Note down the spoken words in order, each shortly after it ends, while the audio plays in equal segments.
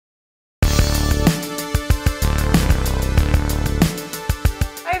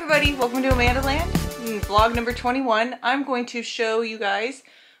everybody, welcome to Amanda Land. Vlog number 21. I'm going to show you guys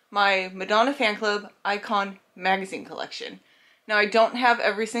my Madonna fan club icon magazine collection. Now I don't have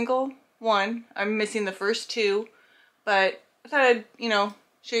every single one. I'm missing the first two, but I thought I'd,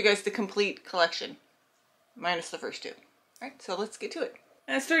 show you guys the complete collection, minus the first two. Alright, so let's get to it.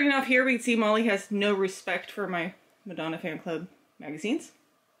 Starting off here, we can see Molly has no respect for my Madonna fan club magazines.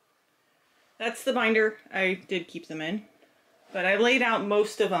 That's the binder. I did keep them in, but I laid out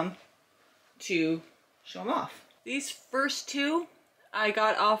most of them to show them off. These first two I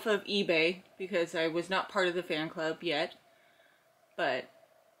got off of eBay because I was not part of the fan club yet, but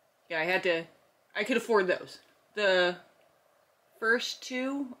yeah, I could afford those. The first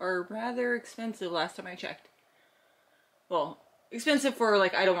two are rather expensive last time I checked. Well, expensive for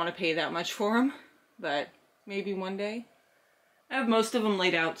like, I don't want to pay that much for them, but maybe one day. I have most of them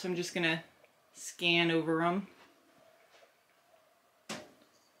laid out, so I'm just gonna scan over them.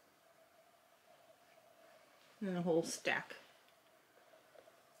 And a whole stack.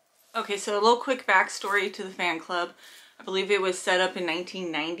 Okay, so a little quick backstory to the fan club. I believe it was set up in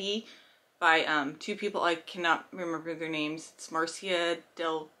 1990 by two people. I cannot remember their names. It's Marcia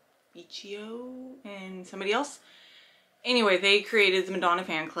Del Vecchio and somebody else. Anyway, they created the Madonna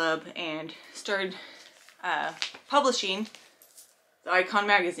fan club and started publishing the Icon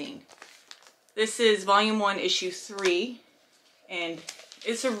magazine. This is volume 1, issue 3, and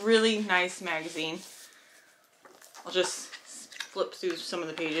it's a really nice magazine. I'll just flip through some of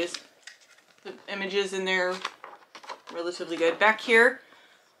the pages. The images in there, relatively good. Back here,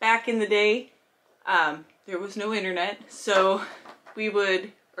 back in the day, there was no internet, so we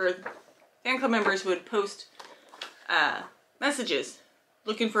would, or fan club members would post messages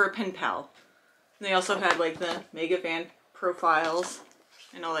looking for a pen pal. And they also had like the mega fan profiles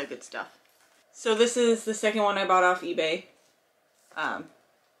and all that good stuff. So this is the second one I bought off eBay.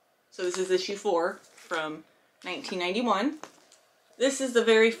 So this is issue 4 from 1991. This is the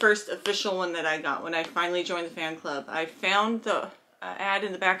very first official one that I got when I finally joined the fan club. I found the ad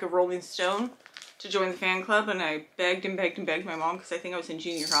in the back of Rolling Stone to join the fan club, and I begged and begged and begged my mom, because I think I was in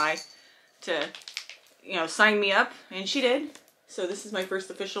junior high, to, sign me up, and she did. So this is my first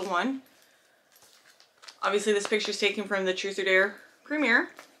official one. Obviously this picture is taken from the Truth or Dare premiere.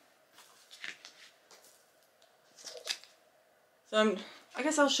 So I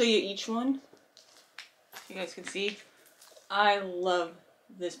guess I'll show you each one. You guys can see. I love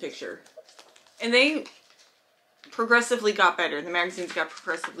this picture. And they progressively got better. The magazines got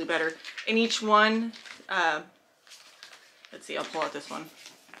progressively better. And each one, let's see, I'll pull out this one.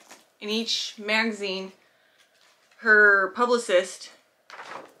 In each magazine, her publicist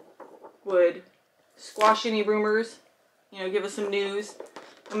would squash any rumors, give us some news.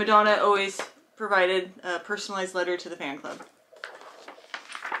 And Madonna always provided a personalized letter to the fan club.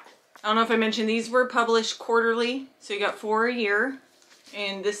 I don't know if I mentioned, these were published quarterly, so you got 4 a year.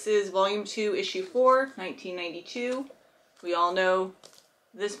 And this is volume 2, issue 4, 1992. We all know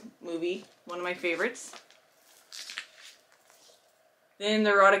this movie, one of my favorites. Then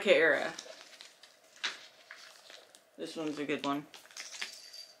the erotica era. This one's a good one.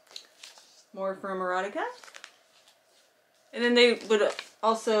 More from erotica. And then they would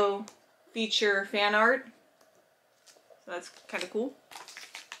also feature fan art. So that's kind of cool.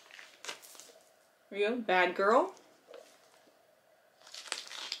 There we go, Bad Girl.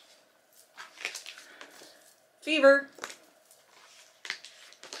 Fever.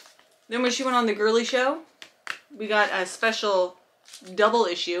 Then when she went on the Girly Show, we got a special double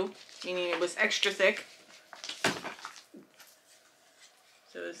issue, meaning it was extra thick.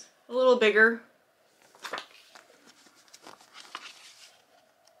 So it was a little bigger.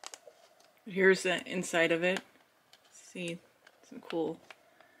 Here's the inside of it. See some cool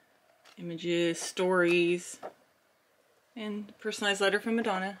images, stories, and personalized letter from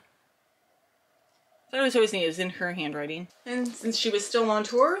Madonna. So that was always neat. It was in her handwriting. And since she was still on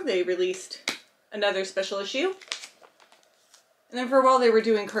tour, they released another special issue. And then for a while they were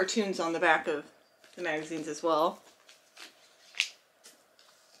doing cartoons on the back of the magazines as well.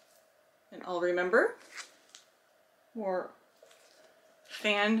 And I'll remember more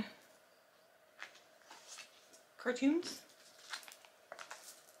fan cartoons.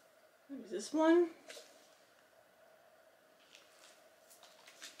 There's this one.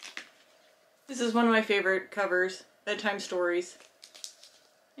 This is one of my favorite covers, bedtime stories,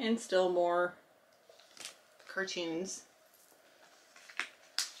 and still more cartoons.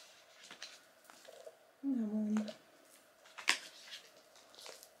 And that one.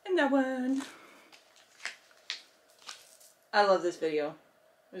 And that one. I love this video.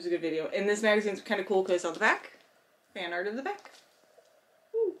 It was a good video. And this magazine's kind of cool because on the back, fan art of the back.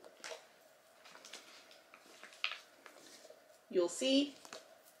 Ooh. you'll see.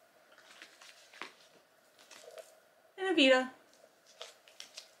 And Evita.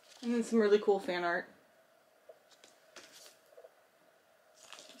 And then some really cool fan art.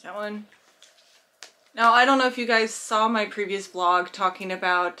 That one. Now, I don't know if you guys saw my previous vlog talking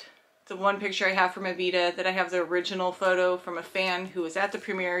about the one picture I have from Evita, that I have the original photo from a fan who was at the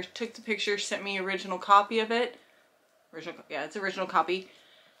premiere, took the picture, sent me an original copy of it. Yeah, it's an original copy.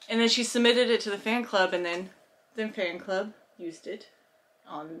 And then she submitted it to the fan club, and then the fan club used it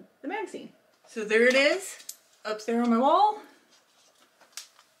on the magazine. So there it is, up there on my wall.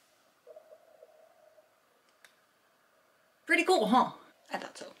 Pretty cool, huh? I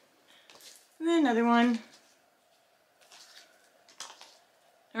thought so. And then another one.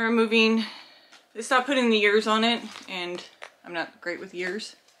 They're removing, they stopped putting the years on it, and I'm not great with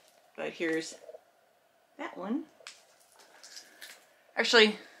years, but here's that one.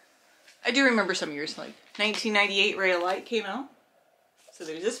 Actually, I do remember some years, like 1998 Ray of Light came out. So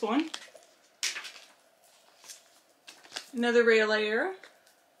there's this one. Another Ray of Light era.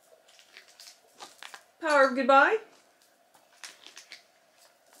 Power of Goodbye.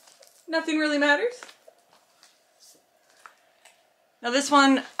 Nothing Really Matters. Now this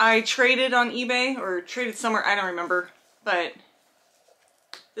one I traded on eBay, or traded somewhere, I don't remember, but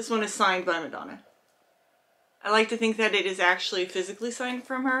this one is signed by Madonna. I like to think that it is actually physically signed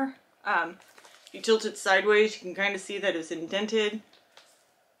from her. If you tilt it sideways, you can kind of see that it's indented,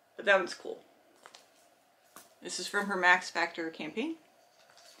 but that one's cool. This is from her Max Factor campaign.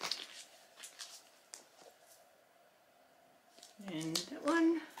 And that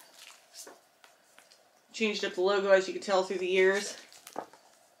one. Changed up the logo, as you can tell through the years.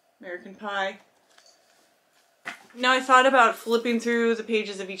 American Pie. Now I thought about flipping through the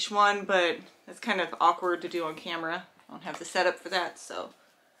pages of each one, but that's kind of awkward to do on camera. I don't have the setup for that, so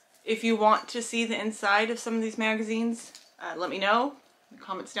if you want to see the inside of some of these magazines, let me know in the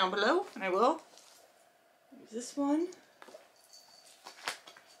comments down below, and I will. There's this one.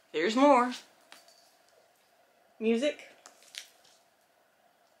 There's more. Music.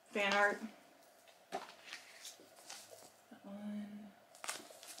 Fan art.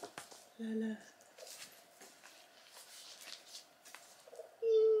 La la.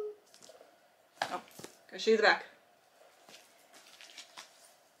 Oh, gotta show you the back.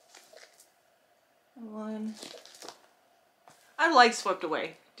 One. I like Swept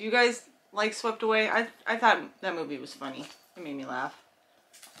Away. Do you guys like Swept Away? I thought that movie was funny. It made me laugh.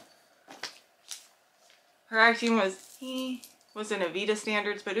 Her acting wasn't Evita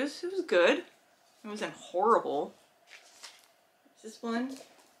standards, but it was good. It wasn't horrible. This one.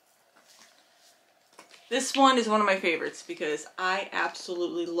 This one is one of my favorites because I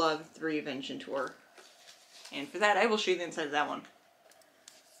absolutely love the Reinvention Tour. And for that, I will show you the inside of that one.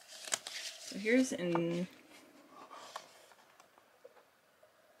 So here's I mean,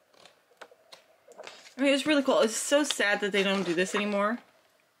 it's really cool. It's so sad that they don't do this anymore.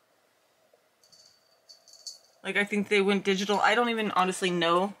 Like, I think they went digital. I don't even honestly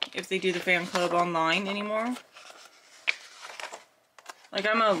know if they do the fan club online anymore. Like,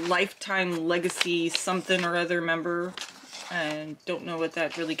 I'm a lifetime legacy something or other member, and don't know what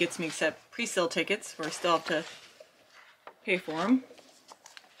that really gets me except pre-sale tickets, where I still have to pay for them.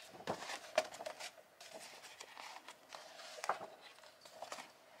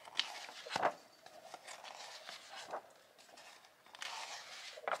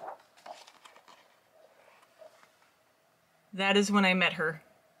 That is when I met her.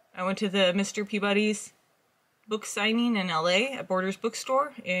 I went to the Mr. Peabody's book signing in LA at Borders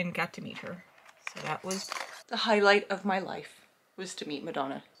Bookstore and got to meet her. So that was the highlight of my life, was to meet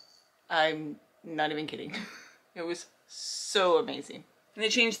Madonna. I'm not even kidding. It was so amazing. And they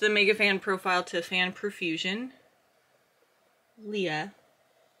changed the mega fan profile to Fan Profusion. Leah.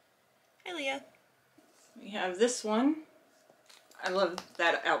 Hi, Leah. We have this one. I love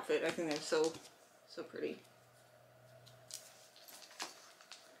that outfit. I think they're so pretty.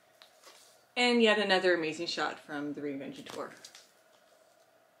 And yet another amazing shot from the Reinvention Tour.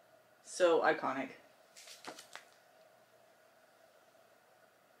 So iconic.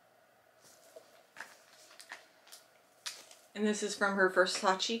 And this is from her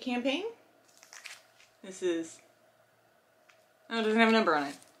Versace campaign. This is, oh, it doesn't have a number on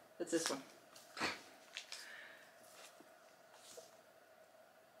it. It's this one.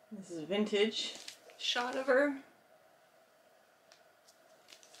 This is a vintage shot of her.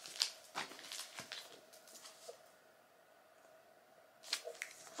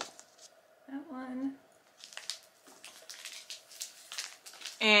 That one.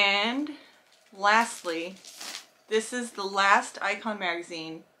 And lastly, this is the last Icon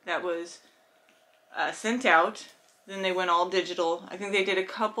magazine that was sent out then they went all digital. I think they did a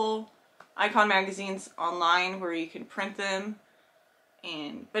couple Icon magazines online where you can print them,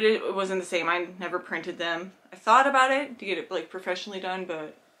 but it wasn't the same. I never printed them. I thought about it to get it like professionally done,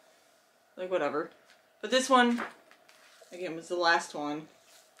 but like whatever. But this one, again, was the last one.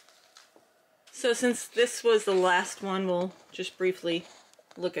 So since this was the last one, we'll just briefly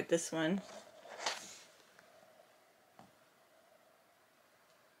look at this one.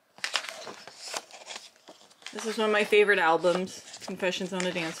 This is one of my favorite albums, Confessions on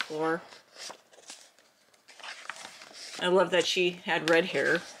a Dance Floor. I love that she had red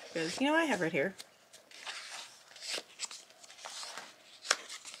hair, because, you know, I have red hair.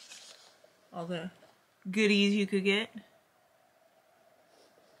 All the goodies you could get.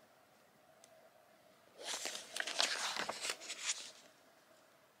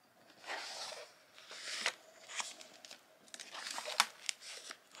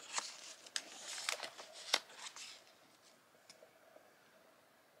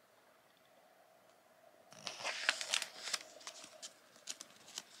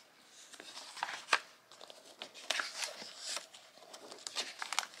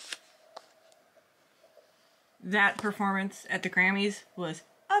 That performance at the Grammys was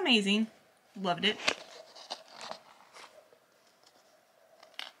amazing. Loved it.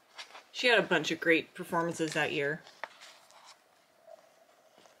 She had a bunch of great performances that year.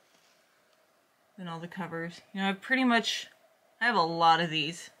 And all the covers. You know, I have a lot of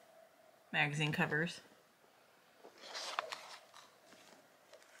these magazine covers.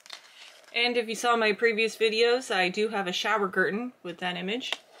 And if you saw my previous videos, I do have a shower curtain with that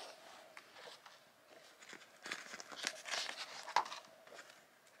image.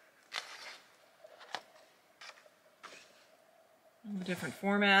 Different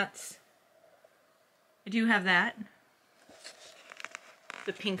formats. I do have that.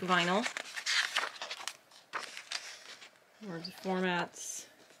 The pink vinyl. More of the formats.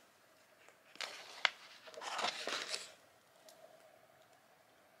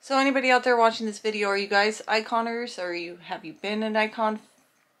 So anybody out there watching this video, are you guys Iconers? Or have you been an Icon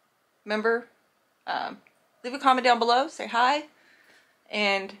member? Leave a comment down below, say hi,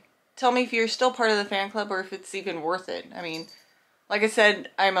 and tell me if you're still part of the fan club or if it's even worth it. I mean, like I said,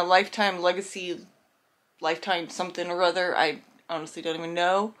 I'm a lifetime legacy, lifetime something or other. I honestly don't even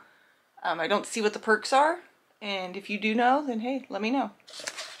know. I don't see what the perks are. And if you do know, then hey, let me know.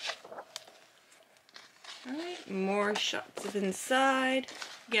 Alright, more shots of inside.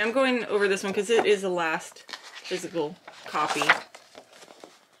 Yeah, I'm going over this one because it is the last physical copy.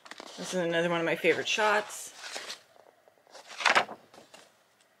 This is another one of my favorite shots.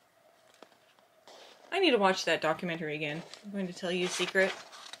 I need to watch that documentary again. I'm going to tell you a secret.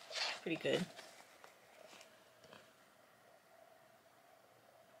 Pretty good.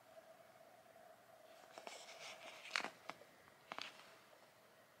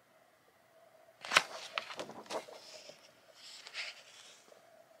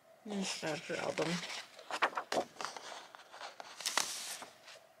 That's about her album.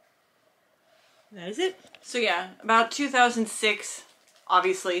 That is it. So yeah, about 2006,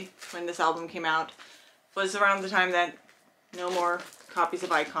 obviously, when this album came out, was around the time that no more copies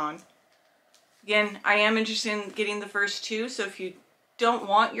of Icon. Again, I am interested in getting the first two, so if you don't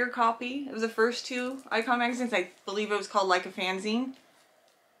want your copy of the first two Icon magazines, I believe it was called Like a Fanzine,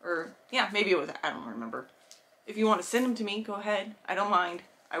 or yeah, maybe it was, I don't remember. If you want to send them to me, go ahead. I don't mind.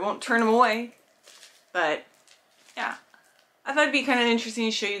 I won't turn them away. But yeah, I thought it'd be kind of interesting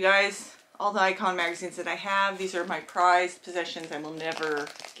to show you guys all the Icon magazines that I have. These are my prized possessions. I will never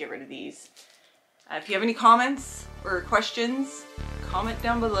get rid of these. If you have any comments or questions, comment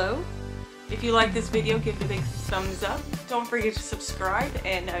down below. If you like this video, give it a big thumbs up. Don't forget to subscribe,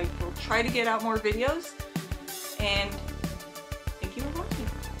 and I will try to get out more videos. And